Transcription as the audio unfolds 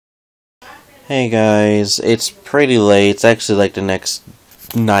Hey guys, it's pretty late. It's actually like the next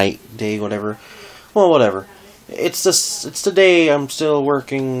night, day, whatever. Well, whatever. It's the day I'm still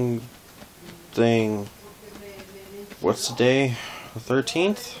working thing. What's the day? The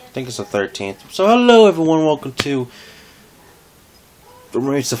 13th? I think it's the 13th. So hello everyone, welcome to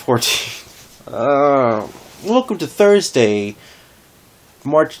it's the 14th. Welcome to Thursday,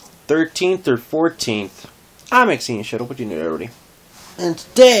 March 13th or 14th. I'm Maxine Shuttle, but you know already. And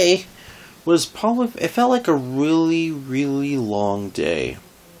today was probably, it felt like a really, really long day.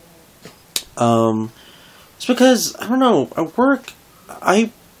 It's because, I don't know, at work, I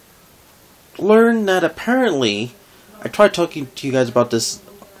learned that apparently, I tried talking to you guys about this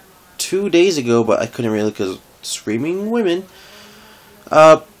 2 days ago, but I couldn't really because screaming women.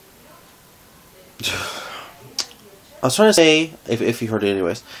 I was trying to say, if you heard it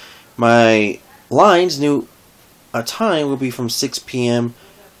anyways, my lines knew a time would be from 6 p.m.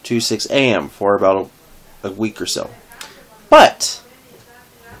 to 6 a.m. for about a week or so. But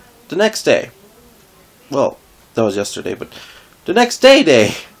the next day, well, that was yesterday, but the next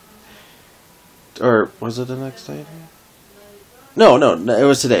day, or was it the next day? No, it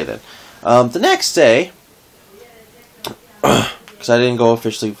was today then. The next day, because I didn't go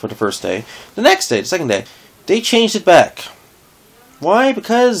officially for the first day, the next day, the second day, they changed it back. Why?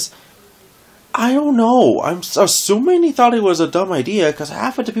 Because I don't know. I'm assuming he thought it was a dumb idea because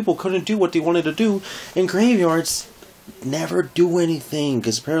half of the people couldn't do what they wanted to do, and graveyards never do anything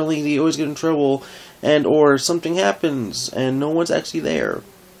because apparently they always get in trouble, and or something happens and no one's actually there.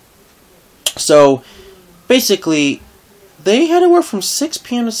 So basically, they had to work from 6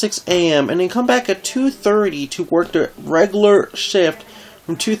 p.m. to 6 a.m. and then come back at 2:30 to work their regular shift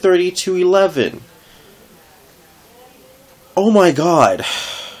from 2:30 to 11. Oh my god.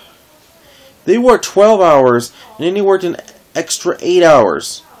 They worked 12 hours, and then they worked an extra 8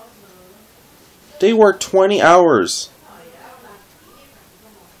 hours. They worked 20 hours.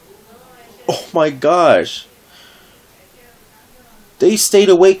 Oh my gosh. They stayed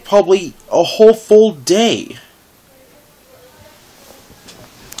awake probably a whole full day.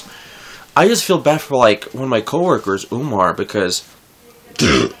 I just feel bad for like one of my coworkers, Umar, because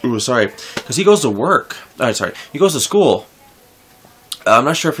because he goes to work. He goes to school. I'm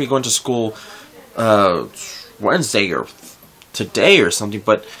not sure if he's going to school Wednesday or today or something,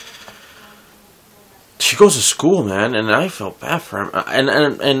 but he goes to school, man, and I felt bad for him.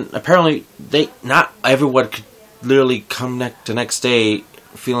 And apparently, not everyone could literally come the next day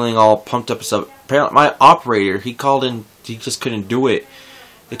feeling all pumped up and stuff. Apparently, my operator, he called in, he just couldn't do it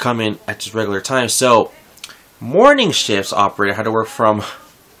to come in at just regular time. So, morning shifts operator had to work from,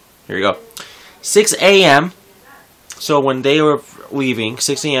 here you go, 6 a.m. So when they were leaving,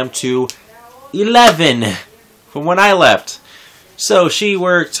 6 a.m. to 11 from when I left. So she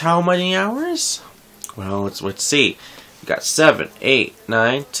worked how many hours? Well, let's see. We got 7, 8,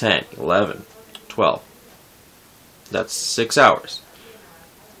 9, 10, 11, 12. That's 6 hours.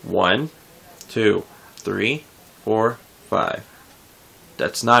 1, 2, 3, 4, 5.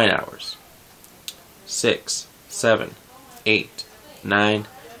 That's 9 hours. 6, 7, 8, 9,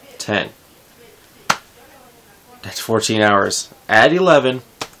 10. That's 14 hours. At 11,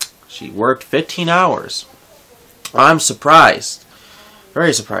 she worked 15 hours. I'm surprised.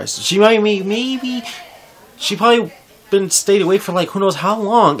 Very surprised. She maybe she probably been stayed awake for like who knows how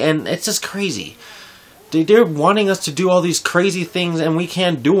long, and it's just crazy. They're wanting us to do all these crazy things, and we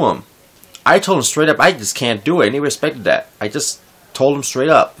can't do them. I told them straight up, I just can't do it, and they respected that. I just told them straight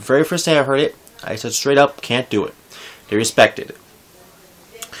up. The very first day I heard it, I said straight up, can't do it. They respected it.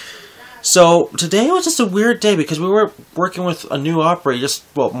 So, today was just a weird day because we were working with a new operator,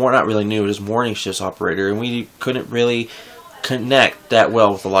 not really new, just morning shifts operator, and we couldn't really connect that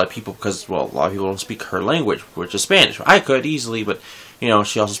well with a lot of people because, well, a lot of people don't speak her language, which is Spanish. I could easily, but, you know,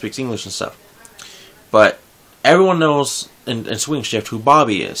 she also speaks English and stuff. But everyone knows in swing shift who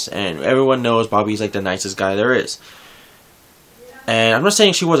Bobby is, and everyone knows Bobby's like the nicest guy there is. And I'm not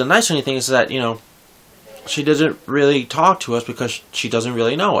saying she wasn't nice or anything, it's that, you know, she doesn't really talk to us because she doesn't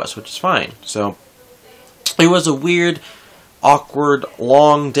really know us, which is fine. So, it was a weird, awkward,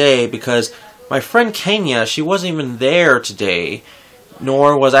 long day because my friend Kenya, she wasn't even there today,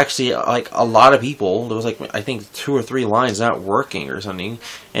 nor was actually, like, a lot of people. There was, like, I think 2 or 3 lines not working or something.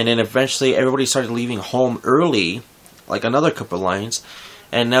 And then eventually everybody started leaving home early, like another couple of lines.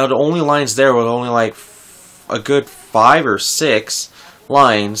 And now the only lines there were only, like, a good 5 or 6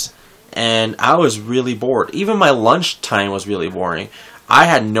 lines. And I was really bored. Even my lunchtime was really boring. I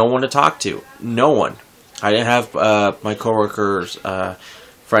had no one to talk to. No one. I didn't have my coworkers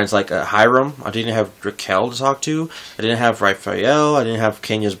friends like Hiram. I didn't have Raquel to talk to. I didn't have Raphael. I didn't have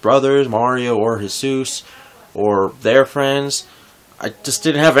Kenya's brothers, Mario or Jesus, or their friends. I just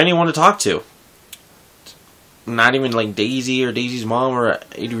didn't have anyone to talk to. Not even like Daisy or Daisy's mom or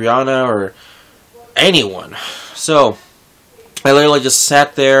Adriana or anyone. So I literally just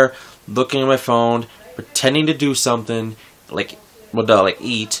sat there looking at my phone, pretending to do something, like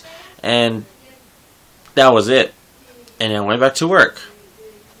eat, and that was it. And then I went back to work.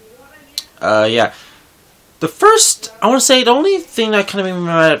 Yeah. I want to say the only thing that kind of made me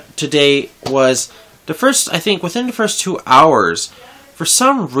mad today was I think within the first 2 hours, for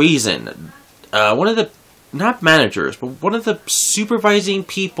some reason, one of the, not managers, but one of the supervising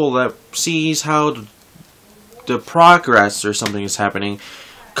people that sees how the progress or something is happening,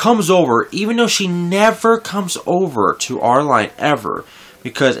 comes over, even though she never comes over to our line ever,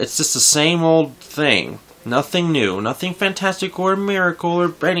 because it's just the same old thing. Nothing new, nothing fantastic or miracle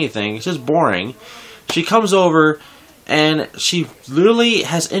or anything. It's just boring. She comes over and she literally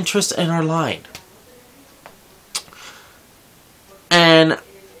has interest in our line. And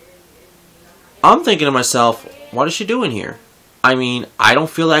I'm thinking to myself, what is she doing here? I mean, I don't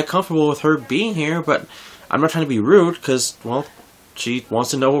feel that comfortable with her being here, but I'm not trying to be rude because, well, she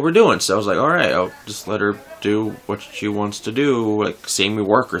wants to know what we're doing. So I was like, alright, I'll just let her do what she wants to do, like seeing me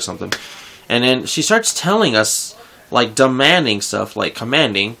work or something. And then she starts telling us, like, demanding stuff, like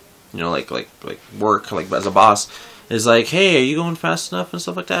commanding, you know, like work, like as a boss, is like, hey, are you going fast enough and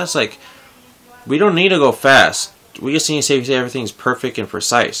stuff like that? It's like, we don't need to go fast. We just need to say everything's perfect and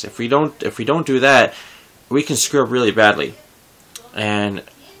precise. If we don't do that, we can screw up really badly. And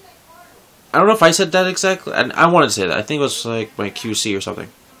I don't know if I said that exactly. And I wanted to say that. I think it was like my QC or something.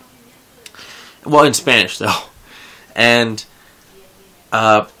 Well, in Spanish though. And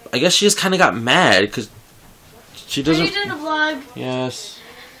I guess she just kind of got mad because she doesn't. Are you doing a vlog? Yes.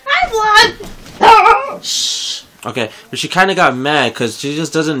 I vlog. Shh. Okay, but she kind of got mad because she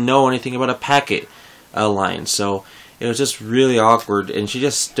just doesn't know anything about a packet line. So it was just really awkward, and she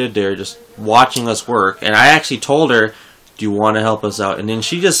just stood there just watching us work. And I actually told her, do you want to help us out? And then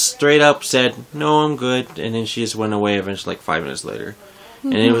she just straight up said, no, I'm good. And then she just went away eventually, like 5 minutes later.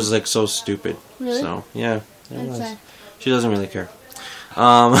 And it was like so stupid. Really? So yeah, it was. Sad. She doesn't really care.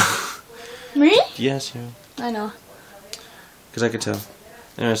 Me? Yes, yeah. I know. Because I could tell.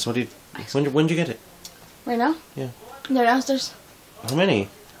 Anyways, what do you? When did you get it? Right now? Yeah. They're downstairs. How many?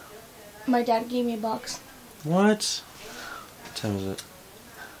 My dad gave me a box. What? What time is it?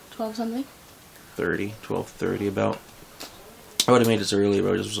 12 something. 12:30 about. I would have made this earlier,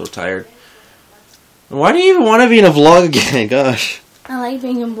 but I just was so tired. Why do you even want to be in a vlog again? Gosh. I like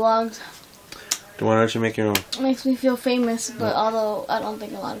being in vlogs. Why don't you make your own? It makes me feel famous, but although I don't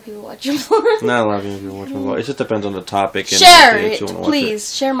think a lot of people watch your vlog. Not a lot of people watch my vlog. It just depends on the topic. And Share the it,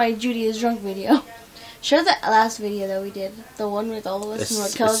 please. Share my Judy is drunk video. Share the last video that we did, the one with all of us in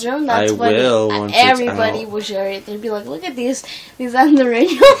Raquel's room. That's funny. Once everybody will share it. They'll be like, "Look at these on the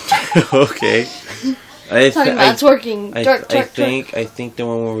radio." Okay. Talking about twerking. I think the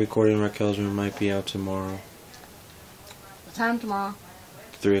one we're recording in Raquel's room might be out tomorrow. What time tomorrow?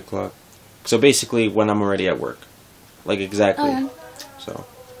 3 o'clock. So basically, when I'm already at work, like exactly. Okay. So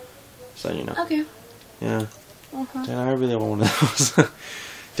you know. Okay. Yeah. Okay. Then I really want one of those.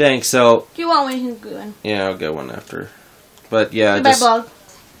 Thanks. So. If you want one, you can go in. Yeah, I'll get one after. But yeah, Bye, vlog.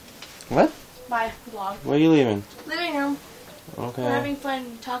 What? Bye, vlog. Where are you leaving? Living room. Okay. We're having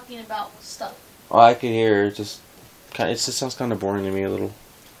fun talking about stuff. Oh, I can hear it. It just sounds kind of boring to me a little.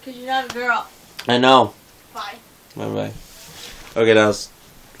 Cause you're not a girl. I know. Bye. Bye. Okay, that was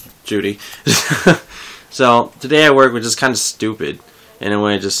Judy. So today at work was just kind of stupid in a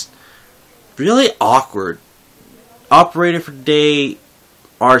way, just really awkward. Operator for the day,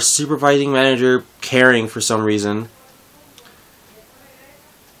 our supervising manager caring for some reason,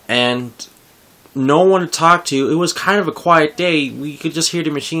 and no one to talk to. It was kind of a quiet day. We could just hear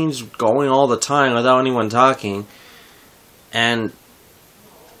the machines going all the time without anyone talking, and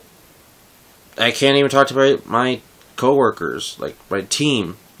I can't even talk to my coworkers, like my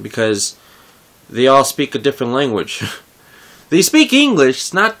team, because they all speak a different language. They speak English,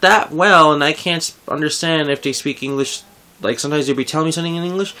 it's not that well, and I can't understand if they speak English. Like, sometimes they'll be telling me something in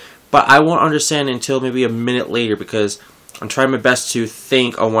English, but I won't understand until maybe a minute later, because I'm trying my best to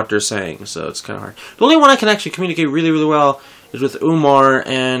think on what they're saying, so it's kind of hard. The only one I can actually communicate really, really well is with Umar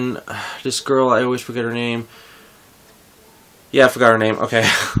and this girl, I always forget her name. Yeah, I forgot her name, okay.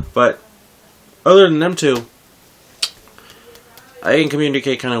 But other than them two, I can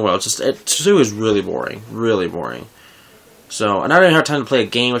communicate kind of well. It's just, Sue is really boring, really boring. So, and I don't even have time to play a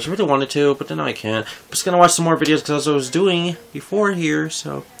game, which I really wanted to, but then I can't. I'm just going to watch some more videos because I was doing before here,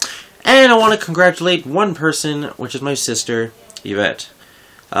 so. And I want to congratulate one person, which is my sister, Yvette.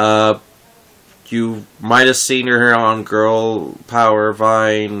 You might have seen her on Girl Power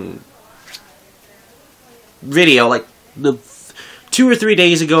Vine video, like the 2 or 3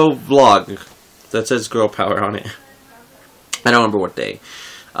 days ago vlog that says Girl Power on it. I don't remember what day.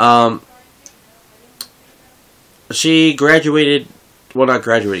 She graduated, well, not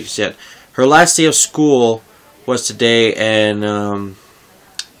graduated yet. Her last day of school was today, and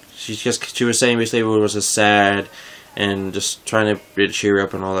she was saying basically it was just sad and just trying to cheer her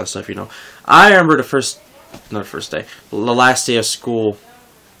up and all that stuff, you know. I remember the last day of school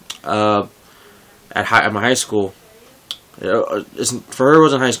at my high school. For her, it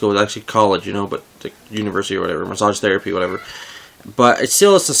wasn't high school, it was actually college, you know, but like university or whatever, massage therapy, whatever. But it's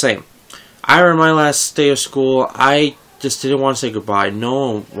the same. I remember my last day of school, I just didn't want to say goodbye.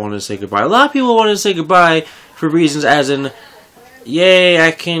 No one wanted to say goodbye. A lot of people wanted to say goodbye for reasons as in, yay,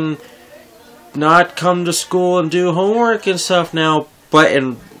 I can not come to school and do homework and stuff now. But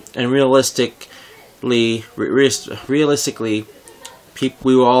realistically, we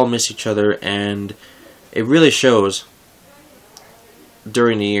will all miss each other, and it really shows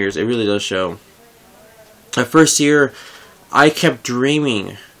during the years. It really does show. The first year, I kept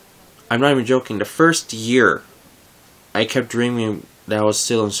dreaming. I'm not even joking. The first year, I kept dreaming that I was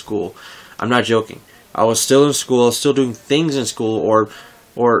still in school. I'm not joking. I was still in school. I was still doing things in school, or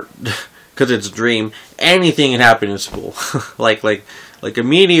because it's a dream, anything can happen in school. like a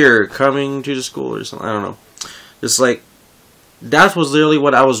meteor coming to the school or something. I don't know. Just like, that was literally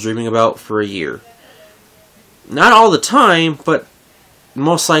what I was dreaming about for a year. Not all the time, but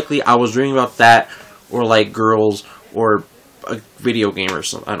most likely I was dreaming about that, or like girls, or a video game or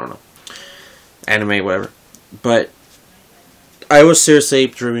something. I don't know. Anime, whatever. But I was seriously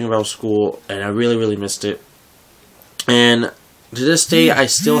dreaming about school, and I really, really missed it. And to this day, I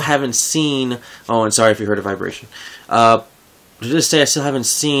still haven't seen... Oh, and sorry if you heard a vibration. To this day, I still haven't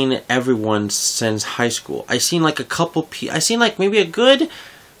seen everyone since high school. I seen like a couple... I seen like maybe a good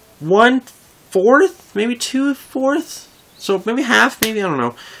 1/4, maybe 2/4. So maybe half, maybe, I don't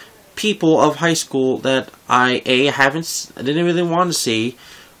know. People of high school that I didn't really want to see,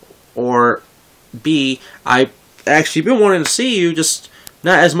 or B, I actually been wanting to see you, just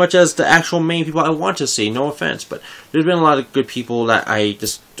not as much as the actual main people I want to see. No offense, but there's been a lot of good people that I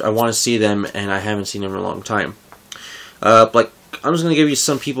want to see them, and I haven't seen them in a long time. Like, I'm just gonna give you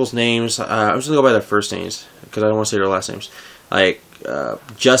some people's names. I'm just gonna go by their first names because I don't want to say their last names. Like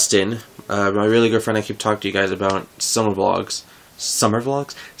Justin, my really good friend. I keep talking to you guys about some vlogs.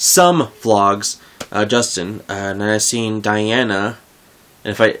 Justin, and then I seen Diana,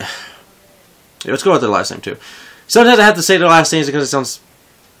 and let's go with their last name too. Sometimes I have to say their last names because it sounds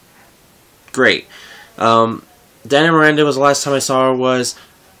great. Diana Miranda was the last time I saw her, was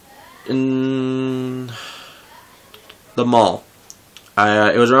in the mall.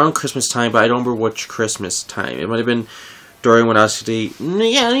 It was around Christmas time, but I don't remember which Christmas time. It might have been during when I was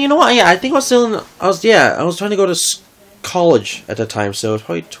yeah, you know what? Yeah, I think I was still in. I was trying to go to college at the time, so it was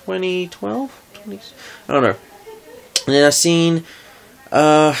probably 2012. I don't know. And then I seen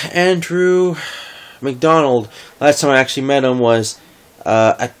Andrew McDonald. Last time I actually met him was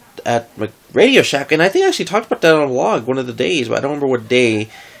at Radio Shack, and I think I actually talked about that on a vlog one of the days, but I don't remember what day.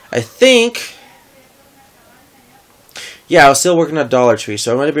 I think, yeah, I was still working at Dollar Tree,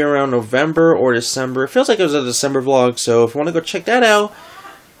 so it might have been around November or December. It feels like it was a December vlog, so if you want to go check that out,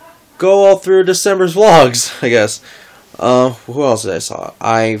 go all through December's vlogs, I guess. Who else did I saw?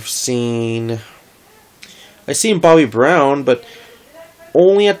 I've seen Bobby Brown, but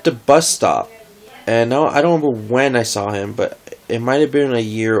only at the bus stop. And now I don't remember when I saw him, but it might have been a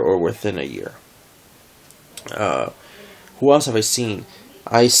year or within a year. Who else have I seen?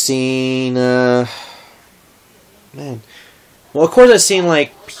 I seen man. Well, of course I seen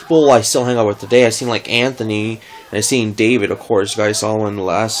like people I still hang out with today. I seen like Anthony, and I seen David. Of course, you guys saw him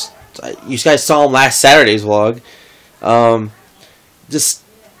last Saturday's vlog. I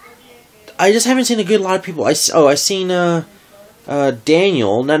just haven't seen a good lot of people. I seen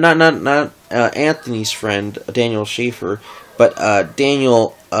Daniel, not Anthony's friend, Daniel Schaefer, but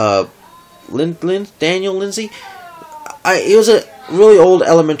Daniel Lindsay. He was a really old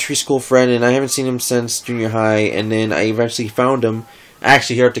elementary school friend, and I haven't seen him since junior high. And then I eventually found him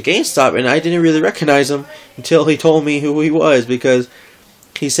actually here at the GameStop, and I didn't really recognize him until he told me who he was, because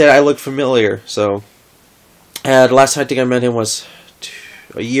he said I looked familiar. So the last time I think I met him was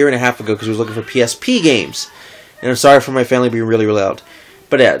a year and a half ago, because he was looking for PSP games. And I'm sorry for my family being really, really loud.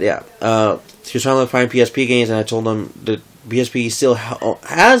 But yeah. He was trying to find PSP games, and I told him that PSP still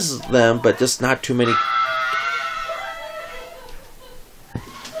has them, but just not too many.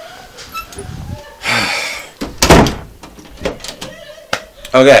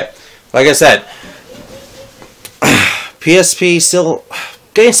 Okay, like I said, PSP still,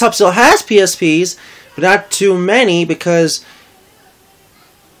 GameStop still has PSPs, but not too many because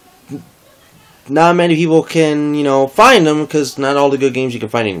not many people can, find them because not all the good games you can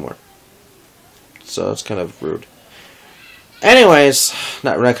find anymore. So it's kind of rude. Anyways,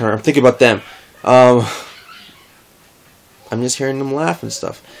 I'm thinking about them. I'm just hearing them laugh and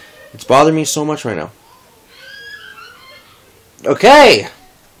stuff. It's bothering me so much right now. Okay.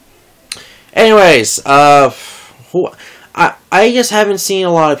 Anyways, I just haven't seen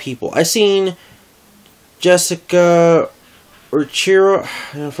a lot of people. I seen Jessica Urchiro.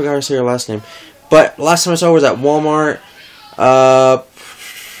 I forgot how to say her last name. But last time I saw her was at Walmart. I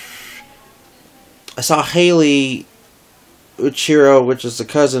saw Haley Uchiro, which is the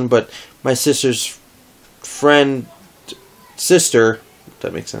cousin, but my sister's sister, if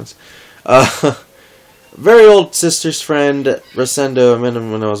that makes sense. Very old sister's friend, Rosendo. I met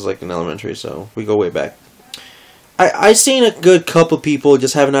him when I was like in elementary, so we go way back. I seen a good couple people,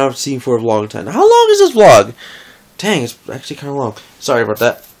 just haven't seen for a long time. How long is this vlog? Dang, it's actually kind of long. Sorry about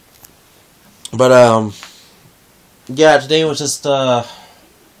that. But yeah, today was just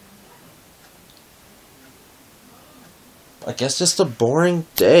I guess just a boring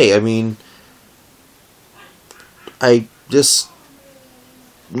day. I mean,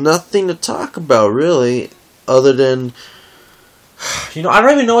 nothing to talk about, really, other than, I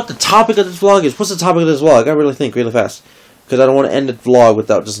don't even know what the topic of this vlog is. What's the topic of this vlog? I gotta really think really fast, because I don't want to end the vlog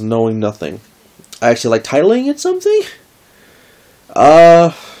without just knowing nothing. I actually like titling it something.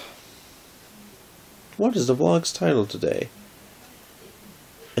 What is the vlog's title today?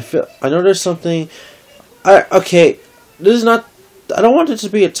 I know there's something. Okay. This is not. I don't want it to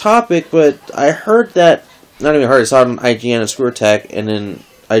be a topic, but I heard that. Not even heard. I saw it on IGN and Screw Attack, and then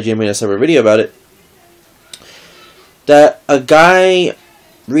IGN made a separate video about it. That a guy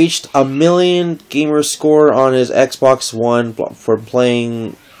reached 1 million gamer score on his Xbox One for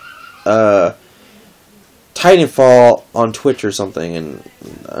playing Titanfall on Twitch or something, and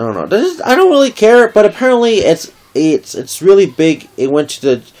I don't know. I don't really care, but apparently it's really big. It went to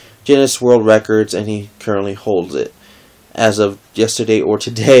the Guinness World Records, and he currently holds it as of yesterday or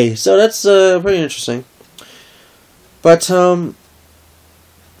today. So that's pretty interesting. But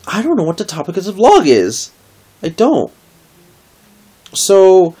I don't know what the topic of the vlog is. I don't.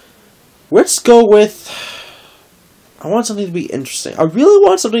 So let's go with. I want something to be interesting. I really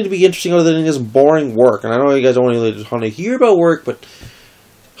want something to be interesting other than just boring work. And I know you guys don't really just want to hear about work, but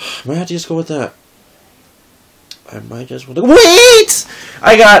I might have to just go with that. I might just want to... Wait!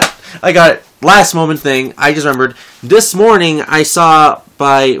 I got it. Last moment thing. I just remembered. This morning, I saw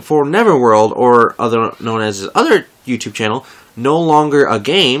for Neverworld, or known as his other YouTube channel, No Longer a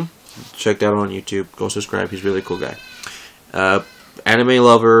Game. Check that out on YouTube. Go subscribe. He's a really cool guy. Anime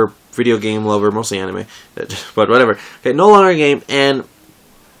lover, video game lover, mostly anime, but whatever. Okay, No Longer a Game, and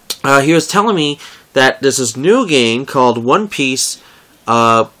he was telling me that there's this new game called One Piece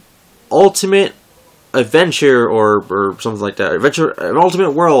Ultimate Adventure, or something like that.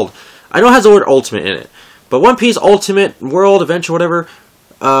 Ultimate World. I know it has the word ultimate in it, but One Piece Ultimate World Adventure, whatever,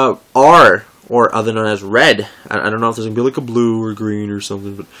 R, or other known as Red. I don't know if there's gonna be like a blue or green or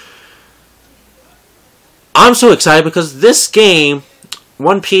something, but I'm so excited because this game,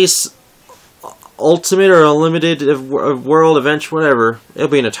 One Piece Ultimate or Unlimited World Adventure, whatever, it'll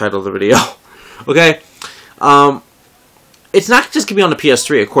be in the title of the video. Okay, it's not just gonna be on the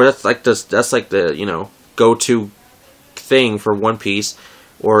PS3, of course. That's like the go-to thing for One Piece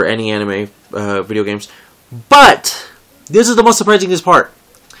or any anime video games. But this is the most surprising part.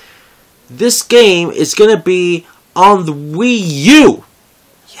 This game is gonna be on the Wii U.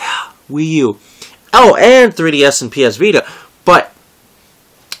 Yeah, Wii U. Oh, and 3DS and PS Vita. But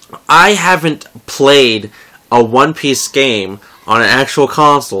I haven't played a One Piece game on an actual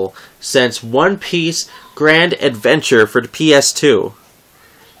console since One Piece Grand Adventure for the PS2.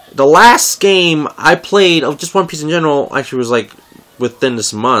 The last game I played of just One Piece in general actually was like within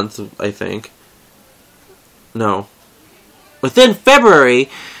this month, I think. No. Within February,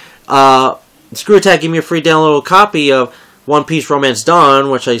 Screw Attack gave me a free downloadable copy of One Piece Romance Dawn,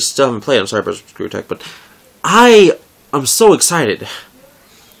 which I still haven't played. I'm sorry about Screw Attack, but I am so excited.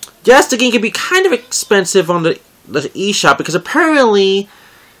 Yes, the game can be kind of expensive on the eShop because apparently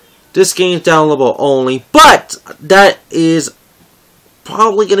this game is downloadable only, but that is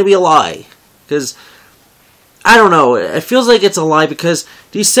probably going to be a lie because I don't know. It feels like it's a lie because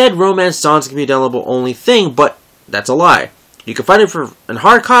they said Romance Dawn's going to be a downloadable only thing, but that's a lie. You can find it for a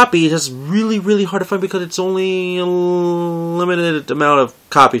hard copy. It's just really, really hard to find because it's only a limited amount of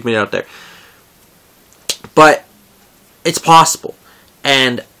copies made out there. But it's possible.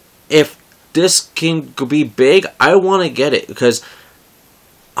 And if this can be big, I want to get it because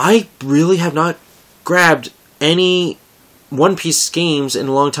I really have not grabbed any One Piece games in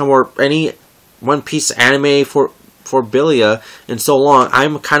a long time, or any One Piece anime for Bilia in so long.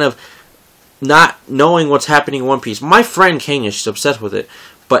 I'm kind of not knowing what's happening in One Piece. My friend Kenya, she's obsessed with it,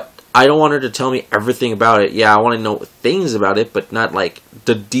 but I don't want her to tell me everything about it. Yeah, I want to know things about it, but not like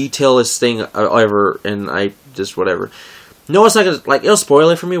the detailist thing ever, and I just whatever. No, it's not gonna, like, it'll spoil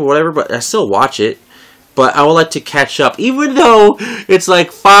it for me or whatever, but I still watch it. But I would like to catch up, even though it's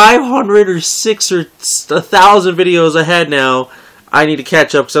like 500 or 6 or 1,000 videos ahead now. I need to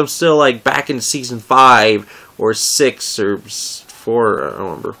catch up because I'm still like back in season 5 or 6 or 4. I don't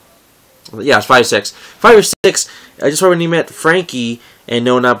remember. Yeah, it's 5 or 6. I just already met Frankie, and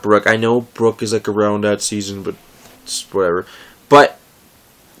no, not Brooke. I know Brooke is like around that season, but it's whatever. But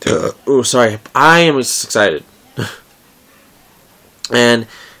oh, sorry, I am excited, and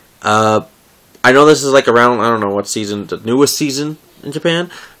I know this is like around, I don't know what season, the newest season in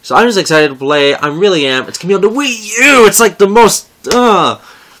Japan. So I'm just excited to play. I really am. It's gonna be on the Wii U. It's like the most.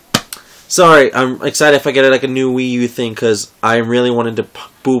 Sorry, I'm excited if I get like a new Wii U thing because I really wanted to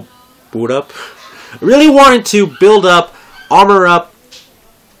boot up. I really wanted to build up, armor up,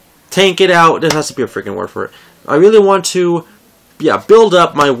 tank it out. There has to be a freaking word for it. I really want to, yeah, build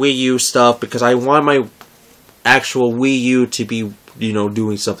up my Wii U stuff because I want my actual Wii U to be, you know,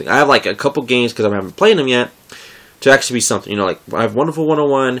 doing something. I have like a couple games because I haven't played them yet to actually be something. You know, like I have Wonderful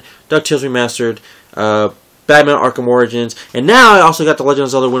 101, DuckTales Remastered, Batman Arkham Origins, and now I also got The Legend of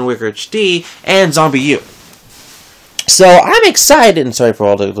Zelda Wind Waker HD and Zombie U. So I'm excited, and sorry for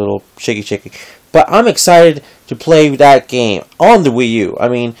all the little shaky, but I'm excited to play that game on the Wii U. I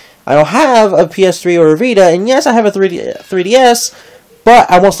mean, I don't have a PS3 or a Vita, and yes, I have a 3DS, but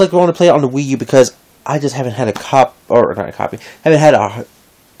I most likely want to play it on the Wii U because I just haven't had haven't had a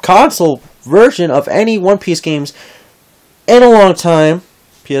console version of any One Piece games in a long time.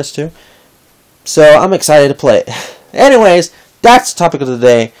 PS2. So I'm excited to play it. Anyways, that's the topic of the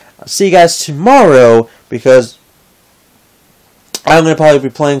day. I'll see you guys tomorrow because I'm going to probably be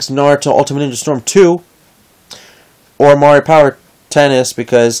playing some Naruto Ultimate Ninja Storm 2 or Mario Power Tennis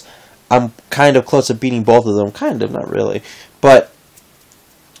because I'm kind of close to beating both of them. Kind of, not really. But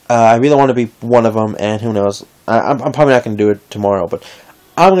I really want to be one of them, and who knows. I'm probably not going to do it tomorrow, but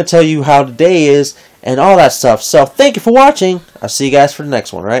I'm going to tell you how the day is and all that stuff. So, thank you for watching. I'll see you guys for the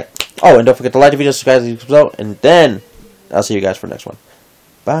next one, right? Oh, and don't forget to like the video, subscribe to the video, and then I'll see you guys for the next one.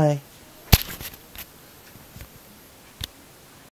 Bye.